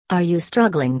Are you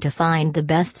struggling to find the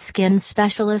best skin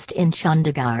specialist in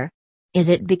Chandigarh? Is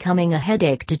it becoming a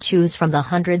headache to choose from the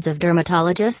hundreds of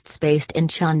dermatologists based in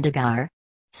Chandigarh?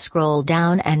 Scroll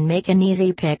down and make an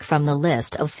easy pick from the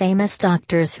list of famous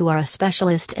doctors who are a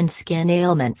specialist in skin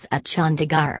ailments at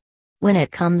Chandigarh. When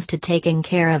it comes to taking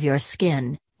care of your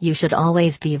skin, you should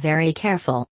always be very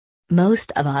careful.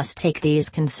 Most of us take these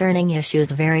concerning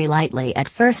issues very lightly at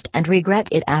first and regret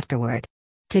it afterward.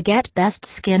 To get best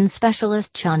skin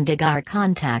specialist Chandigarh,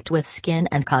 contact with Skin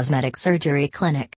and Cosmetic Surgery Clinic.